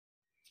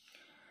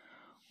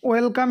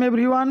Welcome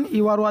everyone,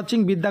 you are watching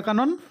বিদ্যা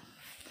কানন।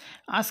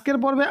 আজকের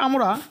পর্বে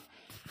আমরা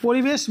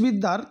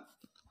পরিবেশবিদ্যার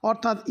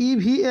অর্থাৎ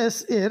ইভিএস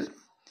এর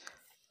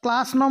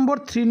ক্লাস নম্বর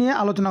 3 নিয়ে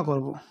আলোচনা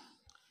করব।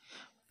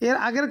 এর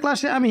আগের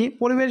ক্লাসে আমি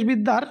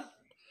পরিবেশবিদ্যার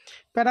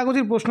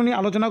প্যাডাগজির প্রশ্ন নিয়ে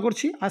আলোচনা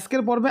করছি।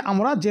 আজকের পর্বে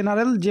আমরা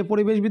জেনারেল যে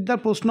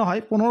পরিবেশবিদ্যার প্রশ্ন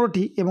হয়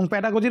 15টি এবং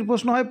প্যাডাগজির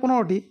প্রশ্ন হয়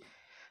 15টি,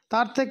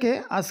 তার থেকে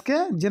আজকে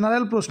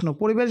জেনারেল প্রশ্ন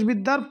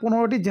পরিবেশবিদ্যার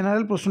 15টি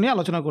জেনারেল প্রশ্ন নিয়ে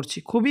আলোচনা করছি।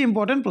 খুবই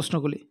ইম্পর্টেন্ট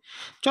প্রশ্নগুলি।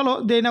 চলো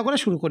দেরি না করে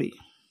শুরু করি।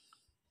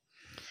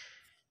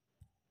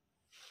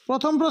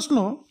 প্রথম প্রশ্ন,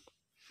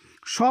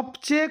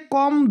 সবচেয়ে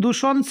কম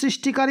দূষণ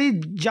সৃষ্টিকারী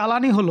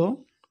জ্বালানি হলো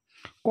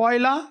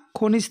কয়লা,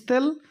 খনিজ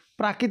তেল,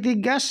 প্রাকৃতিক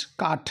গ্যাস,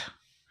 কাঠ।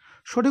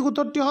 সঠিক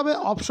উত্তরটি হবে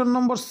অপশন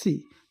নম্বর সি,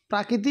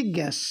 প্রাকৃতিক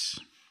গ্যাস।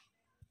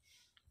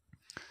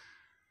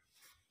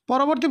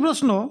 পরবর্তী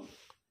প্রশ্ন,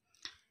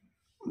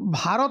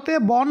 ভারতে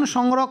বন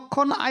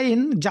সংরক্ষণ আইন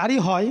জারি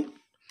হয়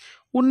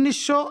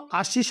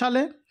 1980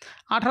 সালে,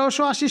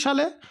 1880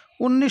 সালে,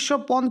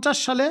 1950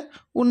 সালে,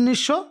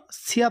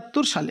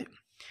 1976 সালে।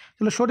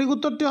 তাহলে সঠিক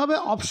উত্তরটি হবে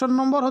অপশন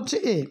নম্বর হচ্ছে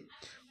এ,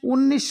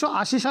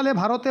 1980 সালে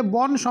ভারতে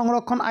বন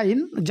সংরক্ষণ আইন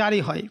জারি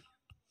হয়।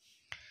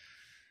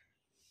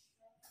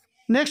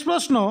 নেক্সট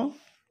প্রশ্ন,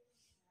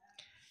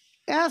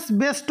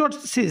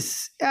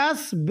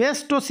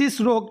 অ্যাসবেস্টোসিস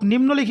রোগ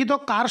নিম্নলিখিত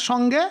কার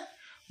সঙ্গে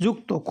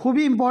যুক্ত?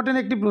 খুবই ইম্পর্টেন্ট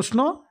একটি প্রশ্ন।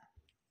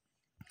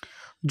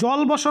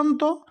 জল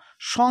বসন্ত,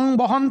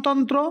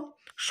 সংবহনতন্ত্র,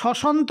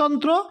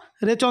 শ্বসনতন্ত্র,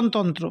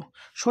 রেচনতন্ত্র।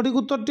 সঠিক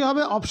উত্তরটি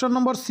হবে অপশন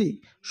নম্বর সি,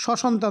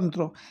 শ্বসনতন্ত্র।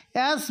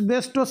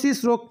 অ্যাসবেস্টোসিস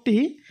রোগটি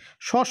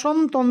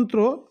শ্বসনতন্ত্র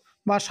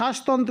বা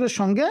শ্বাসতন্ত্রের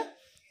সঙ্গে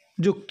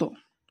যুক্ত।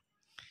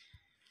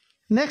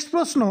 নেক্সট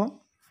প্রশ্ন,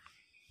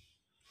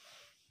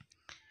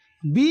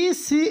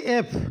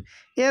 বিসিএফ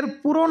এর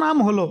পুরো নাম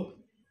হলো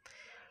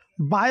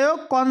bio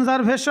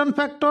conservation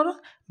factor,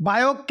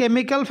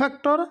 biochemical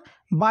factor,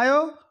 bio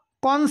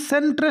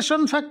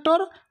concentration factor,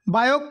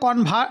 bio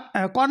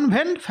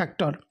convent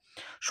factor.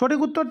 সঠিক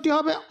উত্তরটি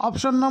হবে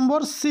option number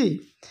C,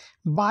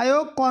 bio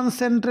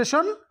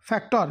concentration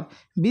factor.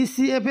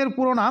 BCF এর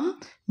পুরো নাম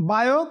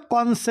বায়ো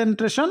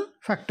কনসেন্ট্রেশন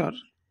ফ্যাক্টর।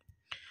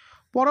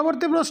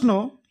 পরবর্তী প্রশ্ন,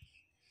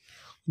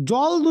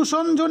 জল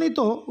দূষণজনিত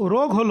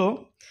রোগ হলো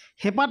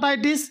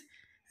হেপাটাইটিস,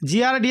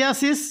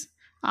 জিয়ারডিয়াসিস,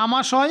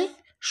 আমাশয়,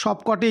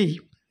 সবকটিই।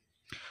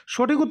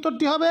 সঠিক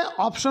উত্তরটি হবে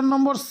অপশন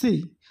নম্বর সি,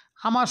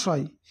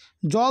 আমাশয়।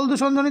 জল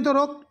দূষণজনিত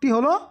রোগটি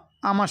হলো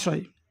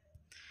আমাশয়।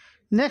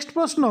 নেক্সট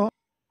প্রশ্ন,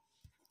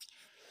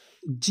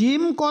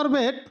 জিম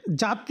করবেট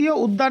জাতীয়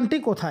উদ্যানটি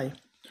কোথায়?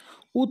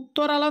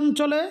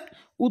 উত্তরাঞ্চলে,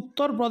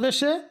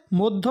 উত্তরপ্রদেশে,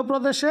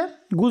 মধ্যপ্রদেশে,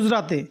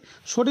 গুজরাটে।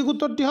 সঠিক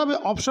উত্তরটি হবে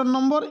অপশন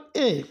নম্বর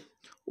এ,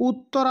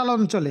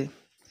 উত্তরাঞ্চলে।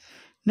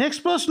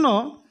 নেক্সট প্রশ্ন,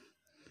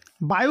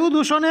 বায়ু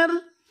দূষণের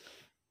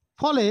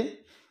ফলে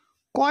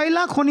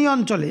কয়লা খনি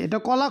অঞ্চলে, এটা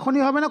কলা খনি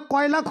হবে না,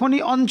 কয়লা খনি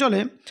অঞ্চলে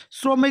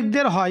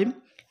শ্রমিকদের হয়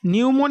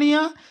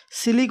নিউমোনিয়া,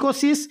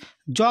 সিলিকোসিস,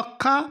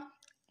 যক্ষা,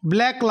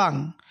 ব্ল্যাক লাং।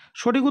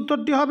 সঠিক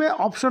উত্তরটি হবে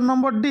option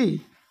number D,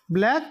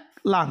 black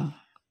lung.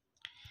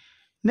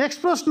 Next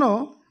প্রশ্ন,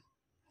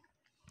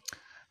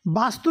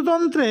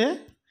 বাস্তুতন্ত্রে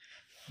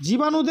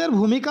জীবাণুদের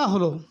ভূমিকা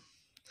হলো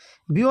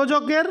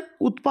বিয়োজকের,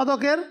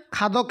 উৎপাদকের,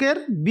 খাদকের,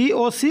 বি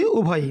ও সি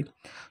উভয়ই।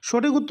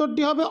 সঠিক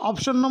উত্তরটি হবে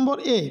অপশন নম্বর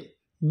এ,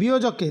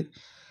 বিয়োজকের।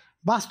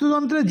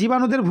 বাস্তুতন্ত্রে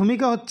জীবাণুদের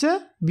ভূমিকা হচ্ছে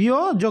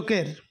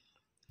বিয়োজকের।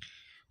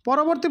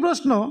 পরবর্তী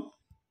প্রশ্ন,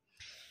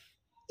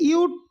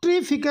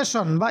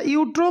 ইউট্রিফিকেশন বা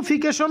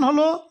ইউট্রোফিকেশন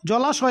হলো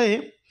জলাশয়ে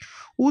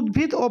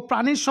উদ্ভিদ ও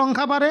প্রাণীর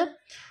সংখ্যা বাড়ে,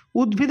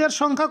 উদ্ভিদের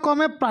সংখ্যা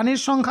কমে, প্রাণীর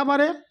সংখ্যা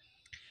বাড়ে,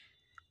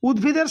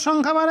 উদ্ভিদের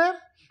সংখ্যা বাড়ে,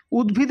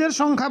 উদ্ভিদের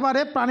সংখ্যা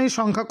বাড়ে, প্রাণীর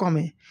সংখ্যা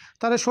কমে।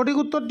 তাহলে সঠিক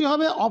উত্তরটি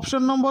হবে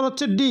অপশন নম্বর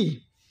হচ্ছে ডি,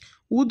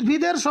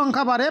 উদ্ভিদের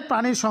সংখ্যা বাড়ে,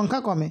 প্রাণীর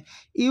সংখ্যা কমে।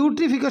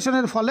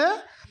 ইউট্রিফিকেশনের ফলে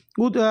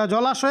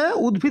জলাশয়ে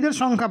উদ্ভিদের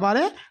সংখ্যা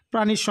বাড়ে,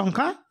 প্রাণীর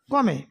সংখ্যা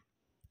কমে।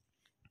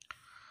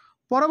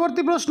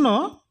 পরবর্তী প্রশ্ন,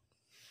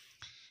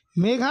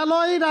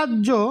 মেঘালয়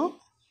রাজ্য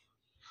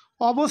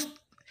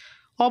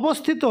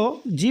অবস্থিত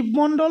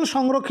জীবমণ্ডল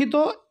সংরক্ষিত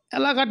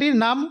এলাকাটির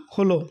নাম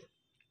হলো,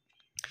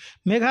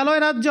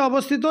 মেঘালয় রাজ্যে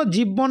অবস্থিত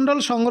জীবমণ্ডল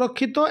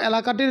সংরক্ষিত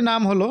এলাকাটির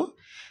নাম হলো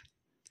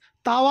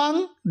তাওয়াং,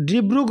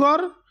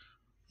 ডিব্রুগড়,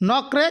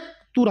 নকরেক,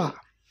 তুরা।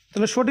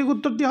 তাহলে সঠিক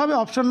উত্তরটি হবে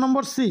অপশন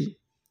নম্বর সি,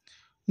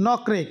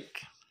 নকরেক।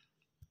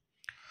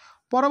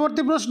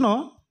 পরবর্তী প্রশ্ন,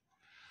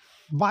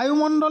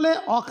 বায়ুমণ্ডলে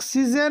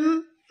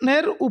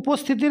অক্সিজেনের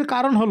উপস্থিতির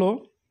কারণ হলো,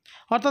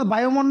 অর্থাৎ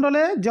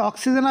বায়ুমণ্ডলে যে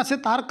অক্সিজেন আছে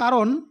তার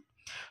কারণ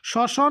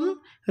শ্বসন,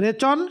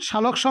 রেচন,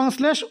 সালোক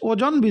সংশ্লেষ,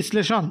 ওজোন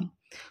বিশ্লেষণ।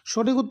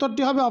 সঠিক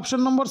উত্তরটি হবে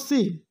অপশন নম্বর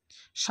সি,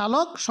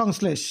 সালোক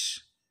সংশ্লেষ।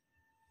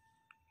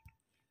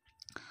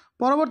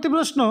 পরবর্তী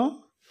প্রশ্ন,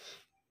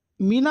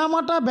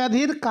 মিনামাটা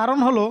ব্যাধির কারণ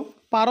হলো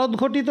পারদ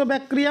ঘটিত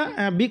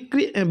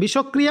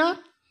বিষক্রিয়া,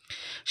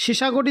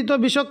 সীসা গঠিত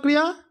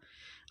বিষক্রিয়া,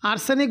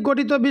 আর্সেনিক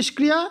গঠিত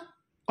বিষক্রিয়া।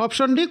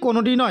 অপশন ডি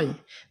কোনোটি নয়।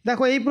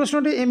 দেখো এই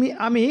প্রশ্নটি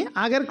আমি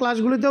আগের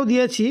ক্লাসগুলিতেও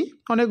দিয়েছি,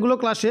 অনেকগুলো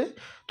ক্লাসে।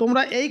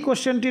 তোমরা এই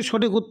কোশ্চেনটির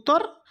সঠিক উত্তর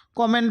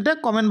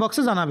কমেন্ট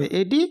বক্সে জানাবে,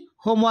 এটি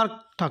হোমওয়ার্ক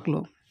থাকলো।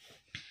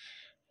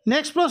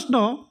 নেক্সট প্রশ্ন,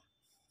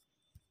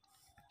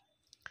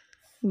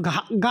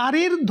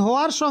 গাড়ির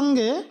ধোঁয়ার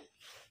সঙ্গে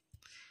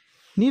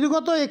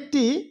নির্গত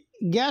একটি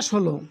গ্যাস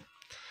হলো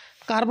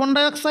carbon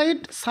dioxide,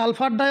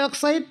 sulphur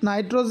dioxide,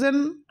 nitrogen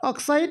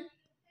oxide,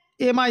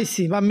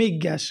 MIC বা মিক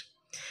গ্যাস।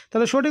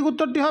 তাহলে সঠিক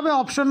উত্তরটি হবে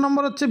অপশন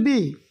নম্বর হচ্ছে বি,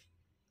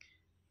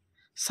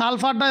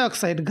 সালফার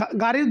ডাইঅক্সাইড।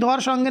 গাড়ির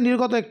ধোঁয়ার সঙ্গে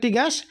নির্গত একটি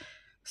গ্যাস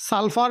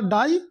সালফার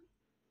ডাই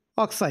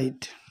অক্সাইড।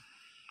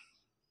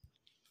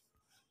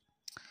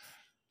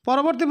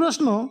 পরবর্তী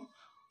প্রশ্ন,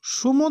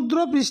 সমুদ্র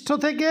পৃষ্ঠ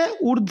থেকে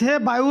ঊর্ধ্বে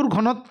বায়ুর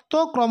ঘনত্ব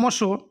ক্রমশ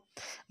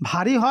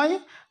ভারী হয়,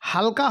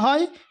 হালকা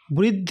হয়,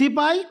 বৃদ্ধি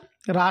পায়,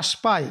 হ্রাস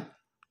পায়।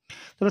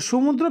 তাহলে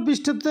সমুদ্র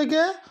পৃষ্ঠ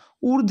থেকে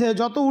ঊর্ধ্বে,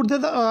 যত ঊর্ধ্বে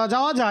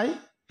যাওয়া যায়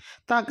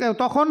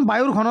তখন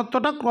বায়ুর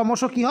ঘনত্বটা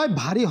ক্রমশ কী হয়,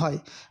 ভারী হয়,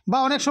 বা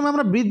অনেক সময়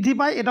আমরা বৃদ্ধি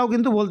পাই, এটাও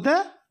কিন্তু বলতে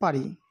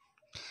পারি।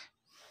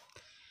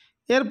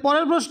 এর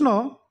পরের প্রশ্ন,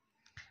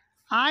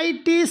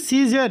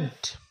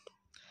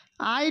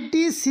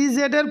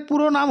 আইটিসিজেড এর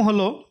পুরো নাম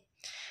হলো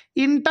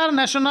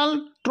international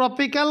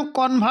tropical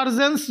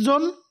convergence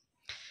zone,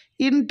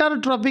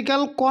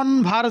 ইন্টারট্রপিক্যাল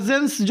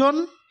convergence zone,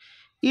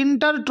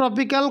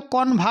 ইন্টারট্রপিক্যাল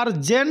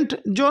convergent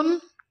zone,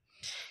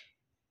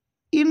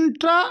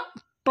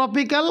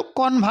 ইন্ট্রাট্রপিক্যাল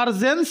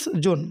convergence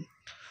zone.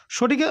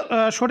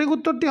 সঠিক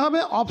উত্তরটি হবে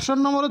অপশন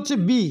নম্বর হচ্ছে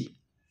বি,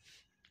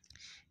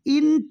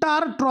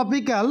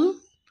 ইন্টারট্রপিক্যাল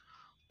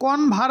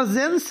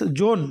কনভারজেন্স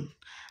জোন।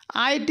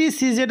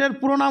 আইটিসিজেড এর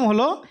পুরো নাম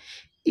হলো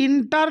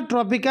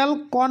ইন্টারট্রপিক্যাল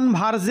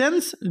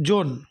কনভারজেন্স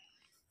জোন।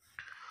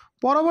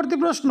 পরবর্তী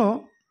প্রশ্ন,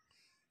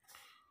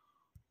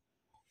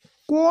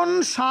 কোন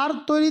সার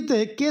তৈরিতে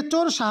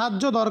কেঁচোর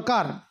সাহায্য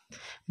দরকার?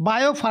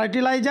 Bio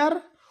fertiliser,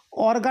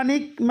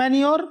 organic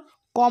manure,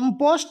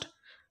 compost,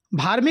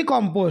 vermi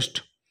compost.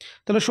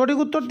 তাহলে সঠিক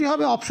উত্তরটি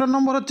হবে অপশন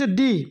নম্বর হচ্ছে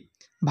ডি,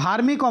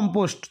 ভার্মি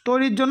কম্পোস্ট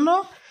তৈরির জন্য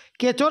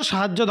কেঁচোর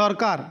সাহায্য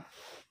দরকার।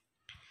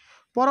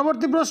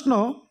 পরবর্তী প্রশ্ন,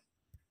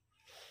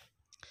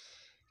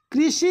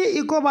 কৃষি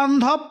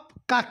ইকোবান্ধব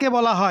কাকে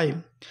বলা হয়?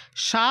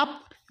 সাপ,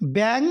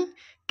 ব্যাঙ,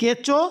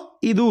 কেঁচো,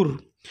 ইঁদুর।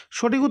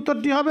 সঠিক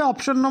উত্তরটি হবে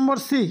অপশন নম্বর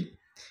সি,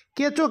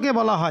 কেঁচোকে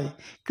বলা হয়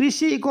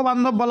কৃষি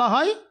ইকোবান্ধব বলা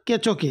হয়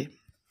কেঁচোকে।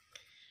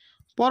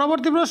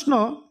 পরবর্তী প্রশ্ন,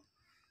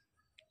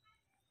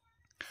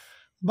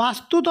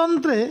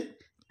 বাস্তুতন্ত্রে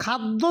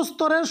খাদ্য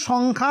স্তরের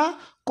সংখ্যা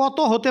কত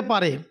হতে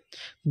পারে?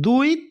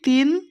 2,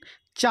 3,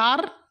 4,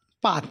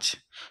 5।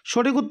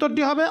 সঠিক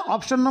উত্তরটি হবে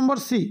অপশন নম্বর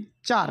সি,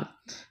 4।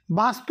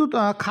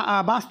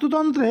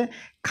 বাস্তুতন্ত্রে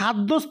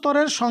খাদ্য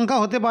স্তরের সংখ্যা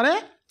হতে পারে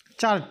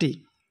 4টি।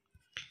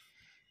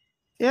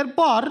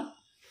 এরপর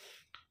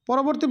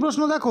পরবর্তী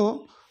প্রশ্ন দেখো,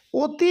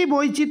 অতি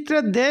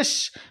বৈচিত্র্যের দেশ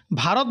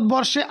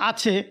ভারতবর্ষে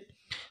আছে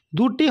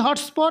 2টি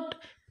হটস্পট,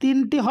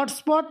 3টি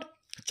হটস্পট,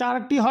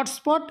 4টি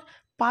হটস্পট,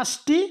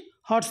 5টি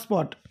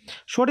হটস্পট।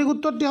 সঠিক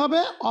উত্তরটি হবে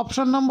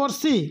অপশন নম্বর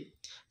সি,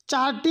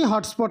 4টি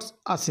হটস্পট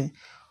আছে।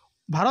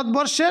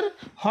 ভারতবর্ষের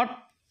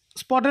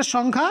হটস্পটের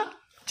সংখ্যা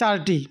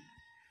 4টি।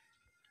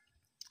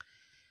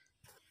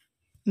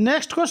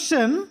 নেক্সট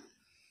কোশ্চেন,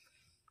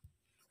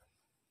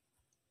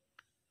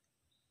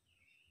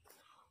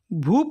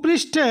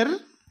 ভূপৃষ্ঠের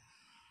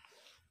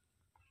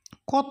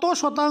কত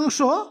শতাংশ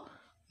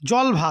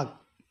জলভাগ?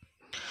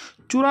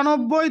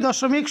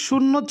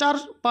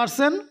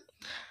 94.04%,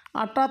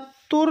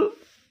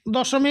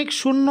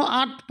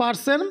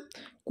 78.08%,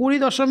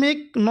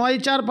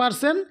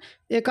 20.94%,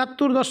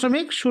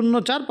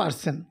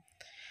 71.04%।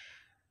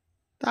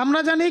 আমরা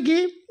জানি কি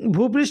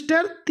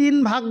ভূপৃষ্ঠের 3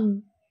 ভাগ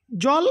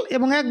জল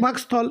এবং 1 ভাগ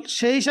স্থল,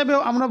 সেই হিসাবেও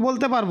আমরা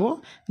বলতে পারবো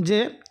যে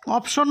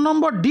অপশন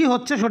নম্বর ডি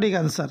হচ্ছে সঠিক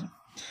অ্যান্সার,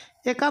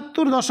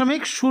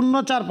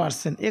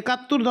 71.04%,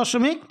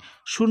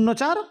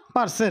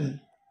 71.04%।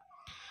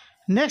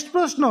 নেক্সট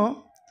প্রশ্ন,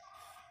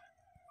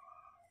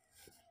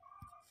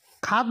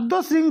 খাদ্য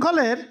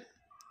শৃঙ্খলের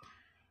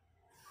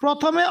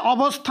প্রথমে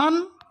অবস্থান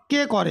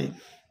কে করে?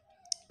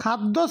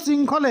 খাদ্য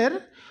শৃঙ্খলের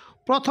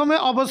প্রথমে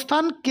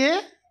অবস্থান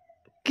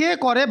কে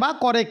করে বা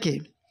করে কে?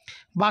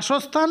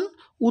 বাসস্থান,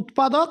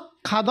 উৎপাদক,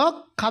 খাদক,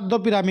 খাদ্য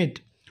পিরামিড।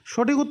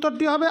 সঠিক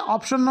উত্তরটি হবে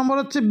অপশন নম্বর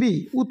হচ্ছে বি,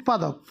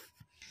 উৎপাদক।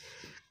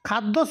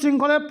 খাদ্য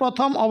শৃঙ্খলের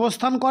প্রথম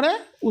অবস্থান করে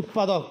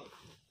উৎপাদক।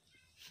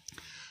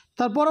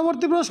 তার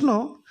পরবর্তী প্রশ্ন,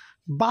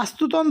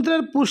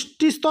 বাস্তুতন্ত্রের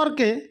পুষ্টি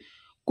স্তরকে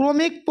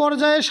ক্রমিক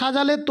পর্যায়ে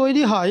সাজালে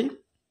তৈরি হয়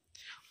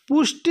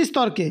পুষ্টি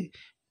স্তরকে,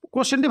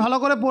 কোশ্চেনটি ভালো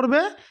করে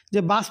পড়বে,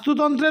 যে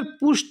বাস্তুতন্ত্রের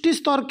পুষ্টি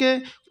স্তরকে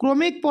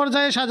ক্রমিক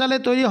পর্যায়ে সাজালে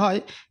তৈরি হয়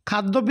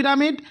খাদ্য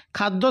পিরামিড,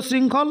 খাদ্য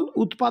শৃঙ্খল,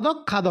 উৎপাদক,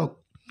 খাদক।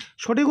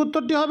 সঠিক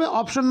উত্তরটি হবে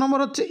অপশন নম্বর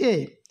হচ্ছে এ,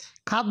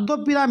 খাদ্য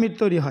পিরামিড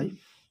তৈরি হয়।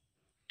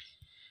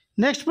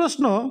 নেক্সট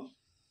প্রশ্ন,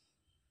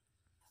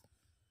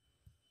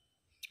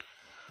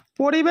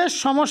 পরিবেশ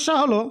সমস্যা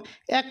হলো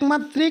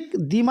একমাত্রিক,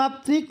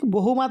 দ্বিমাত্রিক,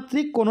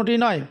 বহুমাত্রিক, কোনোটি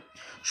নয়।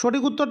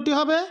 সঠিক উত্তরটি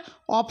হবে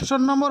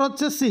অপশন নম্বর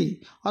হচ্ছে সি,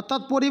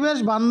 অর্থাৎ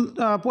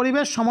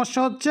পরিবেশ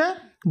সমস্যা হচ্ছে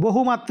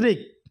বহুমাত্রিক।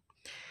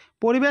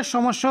 পরিবেশ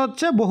সমস্যা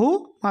হচ্ছে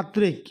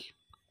বহুমাত্রিক।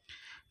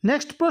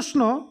 নেক্সট প্রশ্ন,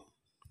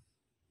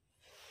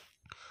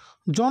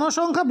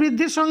 জনসংখ্যা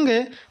বৃদ্ধির সঙ্গে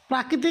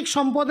প্রাকৃতিক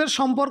সম্পদের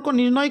সম্পর্ক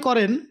নির্ণয়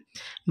করেন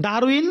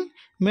ডারউইন,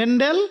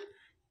 মেন্ডেল,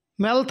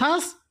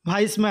 ম্যালথাস,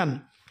 ভাইসম্যান।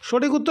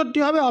 সঠিক উত্তরটি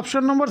হবে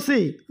অপশন নম্বর সি,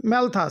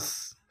 ম্যালথাস।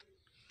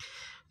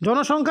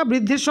 জনসংখ্যা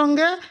বৃদ্ধির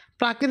সঙ্গে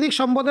প্রাকৃতিক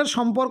সম্পদের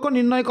সম্পর্ক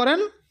নির্ণয় করেন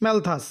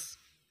ম্যালথাস।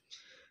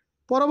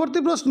 পরবর্তী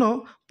প্রশ্ন,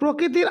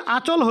 প্রকৃতির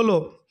আঁচল হলো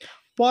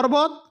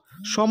পর্বত,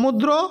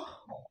 সমুদ্র,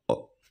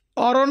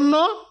 অরণ্য,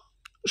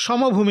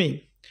 সমভূমি।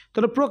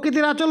 তাহলে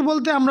প্রকৃতির আঁচল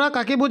বলতে আমরা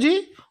কাকে বুঝি?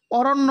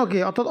 অরণ্যকে,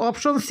 অর্থাৎ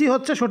অপশন সি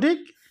হচ্ছে সঠিক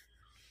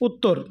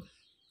উত্তর।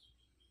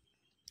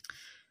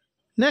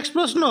 নেক্সট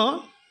প্রশ্ন,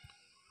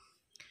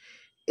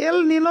 এল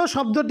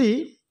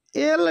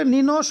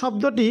নিনো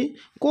শব্দটি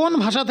কোন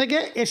ভাষা থেকে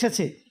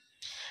এসেছে?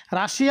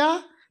 রাশিয়া,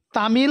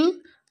 তামিল,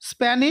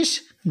 স্প্যানিশ,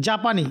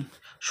 জাপানি।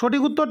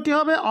 সঠিক উত্তরটি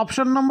হবে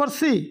অপশন নম্বর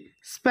সি,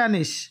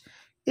 স্প্যানিশ।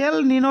 এল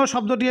নিনো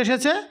শব্দটি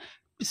এসেছে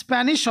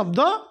স্প্যানিশ শব্দ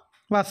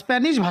বা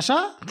স্প্যানিশ ভাষা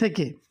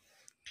থেকে।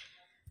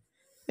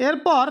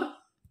 এরপর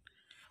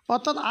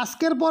অর্থাৎ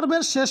আজকের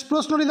পর্বের শেষ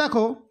প্রশ্নটি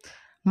দেখো,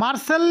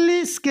 মার্সেল্লি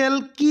স্কেল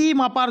কি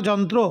মাপার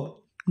যন্ত্র?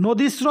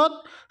 নদীর স্রোত,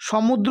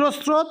 সমুদ্র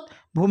স্রোত,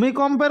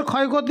 ভূমিকম্পের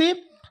ক্ষয়ক্ষতি,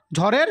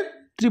 ঝড়ের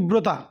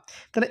তীব্রতা।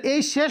 তাহলে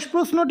এই শেষ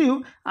প্রশ্নটিও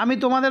আমি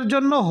তোমাদের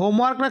জন্য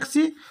হোমওয়ার্ক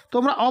রাখছি।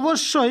 তোমরা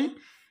অবশ্যই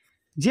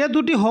যে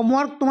দুটি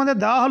হোমওয়ার্ক তোমাদের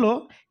দেওয়া হলো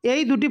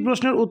এই দুটি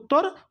প্রশ্নের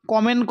উত্তর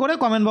কমেন্ট করে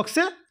কমেন্ট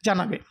বক্সে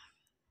জানাবে।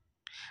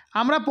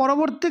 আমরা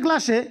পরবর্তী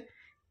ক্লাসে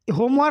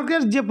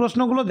হোমওয়ার্কের যে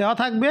প্রশ্নগুলো দেওয়া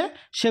থাকবে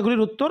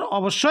সেগুলির উত্তর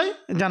অবশ্যই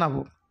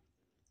জানাবো।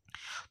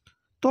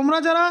 তোমরা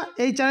যারা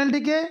এই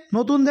চ্যানেলটিকে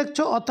নতুন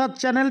দেখছো, অর্থাৎ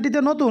চ্যানেলটিতে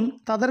নতুন,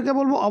 তাদেরকে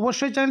বলবো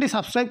অবশ্যই চ্যানেলটি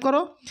সাবস্ক্রাইব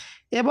করো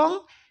এবং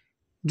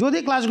যদি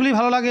ক্লাসগুলি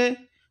ভালো লাগে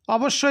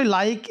অবশ্যই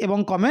লাইক এবং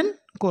কমেন্ট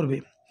করবে।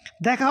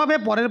 দেখা হবে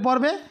পরের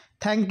পর্বে।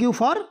 Thank you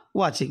for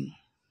watching.